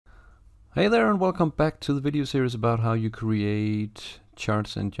Hey there and welcome back to the video series about how you create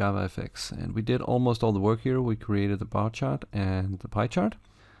charts in JavaFX. And we did almost all the work here. We created the bar chart and the pie chart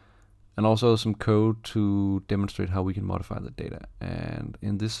and also some code to demonstrate how we can modify the data. And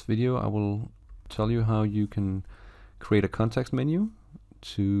in this video I will tell you how you can create a context menu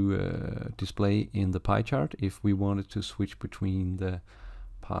to display in the pie chart if we wanted to switch between the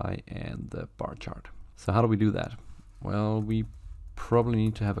pie and the bar chart. So how do we do that? Well, we probably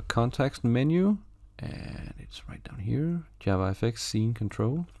need to have a context menu, and it's right down here, JavaFX scene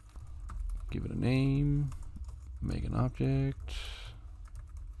control. Give it a name, make an object.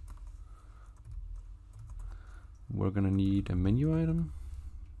 We're gonna need a menu item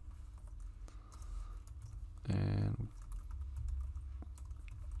and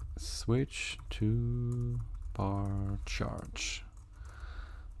switch to bar chart.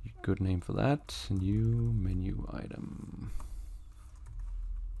 Good name for that, new menu item.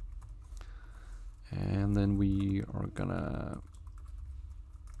 And then we are gonna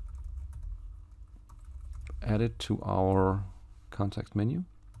add it to our context menu.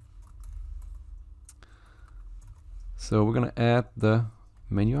 So we're gonna add the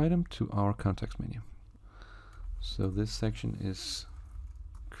menu item to our context menu. So this section is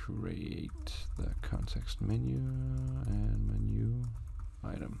create the context menu and menu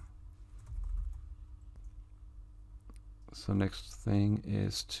item. So next thing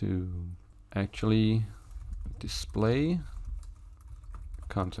is to actually display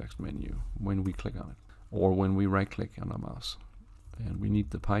context menu when we click on it or when we right click on our mouse. And we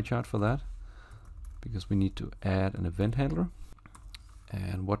need the pie chart for that because we need to add an event handler.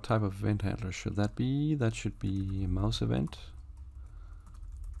 And what type of event handler should that be? That should be a mouse event.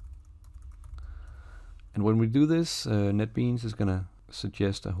 And when we do this, NetBeans is gonna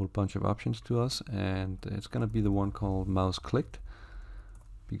suggest a whole bunch of options to us, and it's gonna be the one called mouse clicked,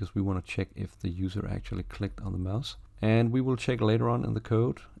 because we want to check if the user actually clicked on the mouse. And we will check later on in the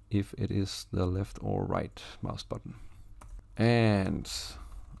code if it is the left or right mouse button. And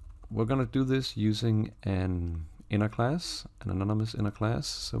we're going to do this using an inner class, an anonymous inner class.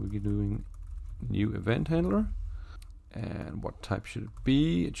 So we're doing new event handler. And what type should it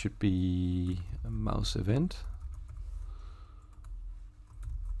be? It should be a mouse event.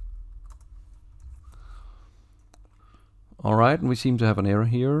 Alright, and we seem to have an error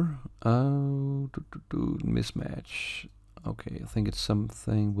here. Mismatch. Okay, I think it's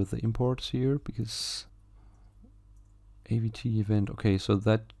something with the imports here, because AVT event. Okay, so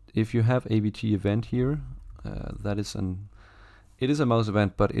that if you have AVT event here, that is it is a mouse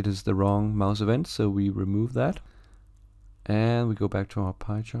event, but it is the wrong mouse event, so we remove that. And we go back to our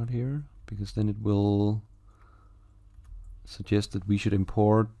pie chart here, because then it will suggest that we should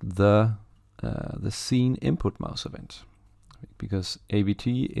import the scene input mouse event. Because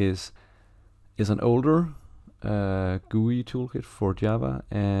AVT is an older GUI toolkit for Java,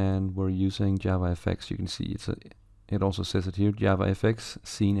 and we're using JavaFX. You can see it also says it here, JavaFX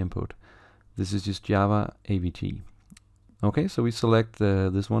scene input. This is just Java AVT. Okay, so we select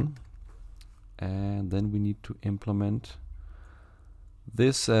this one, and then we need to implement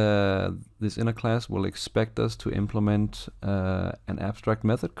this. This inner class will expect us to implement an abstract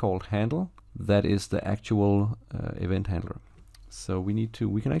method called handle. That is the actual event handler. So we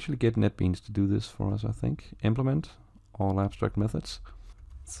can actually get NetBeans to do this for us, I think. Implement all abstract methods.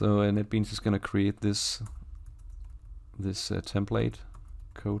 So NetBeans is going to create this template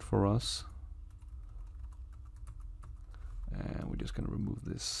code for us. And we're just going to remove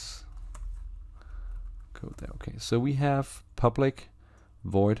this code there. Okay, so we have public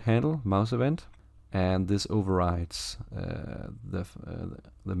void handle mouse event, and this overrides the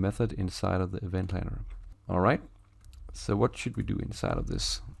method inside of the event handler. All right. So what should we do inside of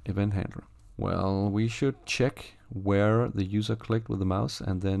this event handler? Well, we should check where the user clicked with the mouse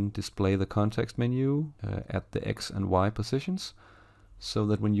and then display the context menu at the X and Y positions, so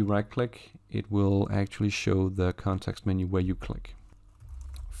that when you right click, it will actually show the context menu where you click.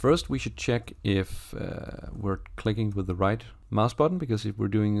 First, we should check if we're clicking with the right mouse button, because if we're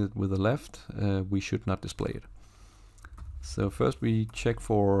doing it with the left, we should not display it. So first we check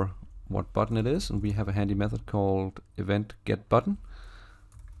for what button it is, and we have a handy method called event get button,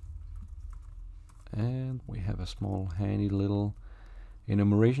 and we have a small handy little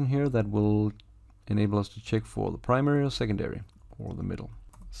enumeration here that will enable us to check for the primary or secondary or the middle.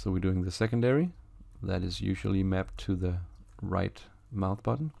 So we're doing the secondary, that is usually mapped to the right mouse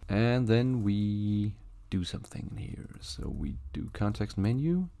button, and then we do something in here. So we do context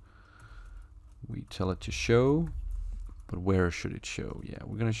menu, we tell it to show. But where should it show? Yeah,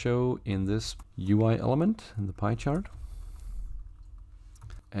 we're going to show in this UI element in the pie chart.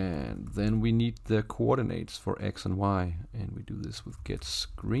 And then we need the coordinates for X and Y, and we do this with get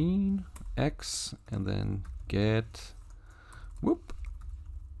screen X and then get whoop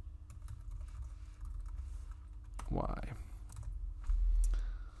Y.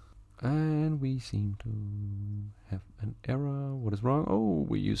 And we seem to have an error. What is wrong? Oh,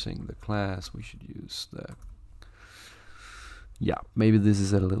 we're using the class. We should use the... Yeah, maybe this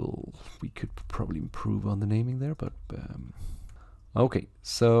is a little... We could probably improve on the naming there, but... okay,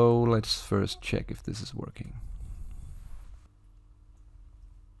 so let's first check if this is working.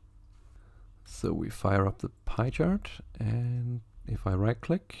 So we fire up the pie chart, and if I right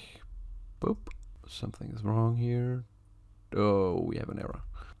click, boop, something is wrong here. Oh, we have an error.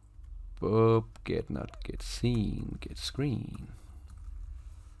 Boop, get not get seen, get screen.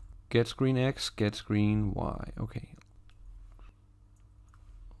 Get screen X, get screen Y. Okay.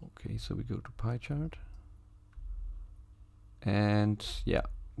 Okay, so we go to pie chart. And yeah,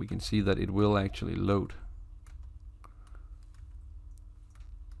 we can see that it will actually load.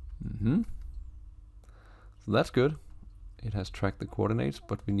 So that's good. It has tracked the coordinates,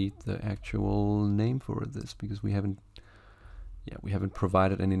 but we need the actual name for this because we haven't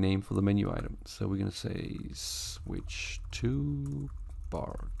provided any name for the menu item. So we're gonna say switch to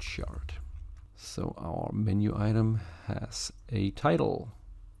bar chart. So our menu item has a title.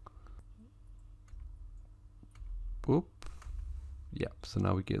 Boop. Yeah, so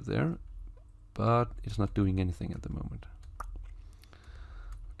now we get there, but it's not doing anything at the moment.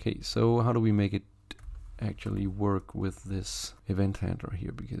 Okay, so how do we make it actually work with this event handler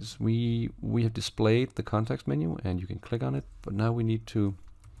here? Because we have displayed the context menu and you can click on it, but now we need to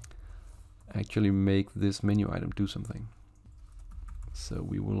actually make this menu item do something. So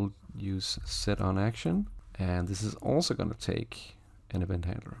we will use set on action, and this is also going to take an event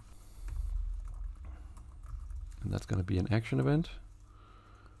handler. And that's going to be an action event.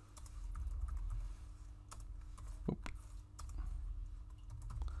 Oop.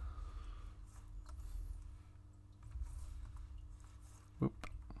 Oop.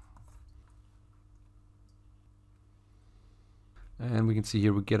 And we can see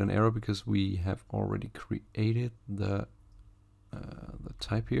here we get an error because we have already created the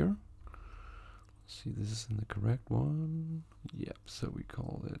type here. Let's see, this is in the correct one. Yep, so we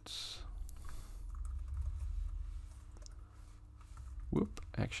call it whoop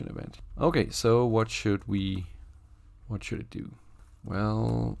action event. Okay, so what should it do?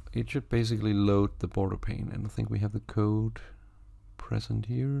 Well, it should basically load the border pane, and I think we have the code present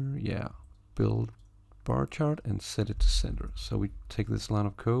here. Yeah, build bar chart and set it to center. So we take this line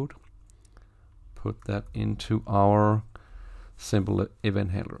of code, put that into our simple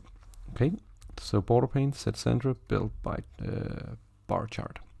event handler. Okay, so border pane set center built by bar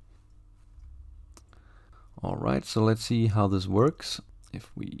chart. Alright, so let's see how this works.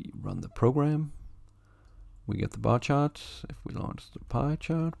 If we run the program, we get the bar chart. If we launch the pie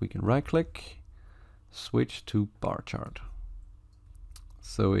chart, we can right click, switch to bar chart.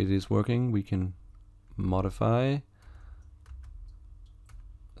 So it is working. We can modify,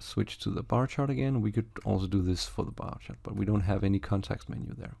 switch to the bar chart again. We could also do this for the bar chart, but we don't have any context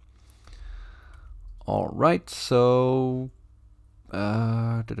menu there. Alright, so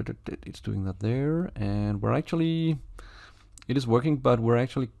it's doing that there, and we're actually, it is working, but we're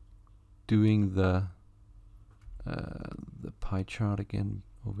actually doing the pie chart again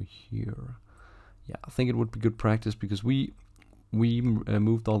over here. Yeah, I think it would be good practice because we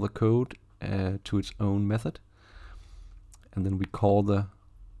moved all the code to its own method, and then we call the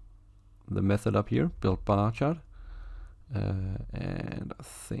method up here, build bar chart, and I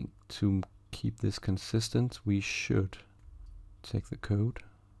think to keep this consistent, we should take the code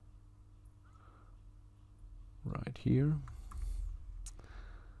right here,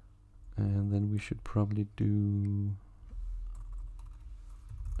 and then we should probably do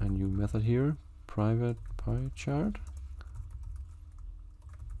a new method here, private pie chart.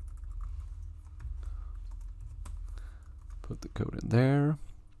 Put the code in there,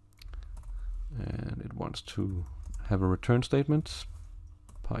 and it wants to have a return statement,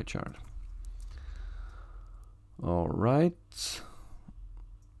 pie chart. All right.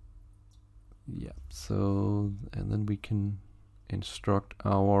 Yeah, so, and then we can instruct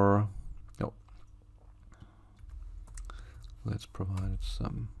our, oh, let's provide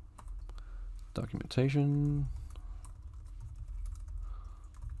some documentation.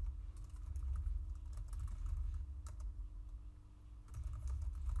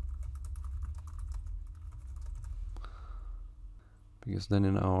 Because then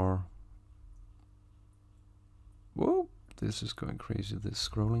in our, whoa, this is going crazy, this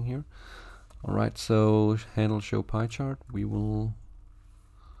scrolling here. All right, so handle show pie chart, we will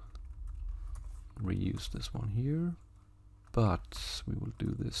reuse this one here, but we will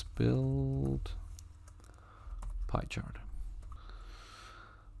do this build pie chart.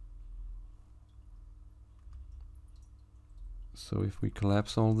 So if we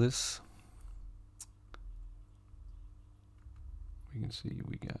collapse all this, we can see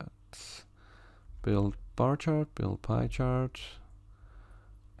we got build bar chart, build pie chart,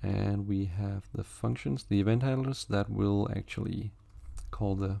 and we have the functions, the event handlers that will actually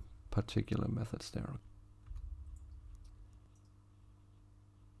call the particular methods there.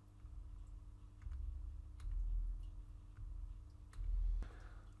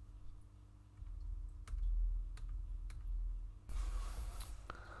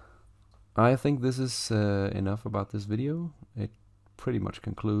 I think this is enough about this video. It pretty much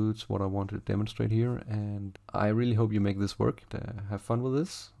concludes what I wanted to demonstrate here, and I really hope you make this work. Have fun with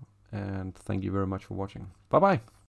this, and thank you very much for watching. Bye bye!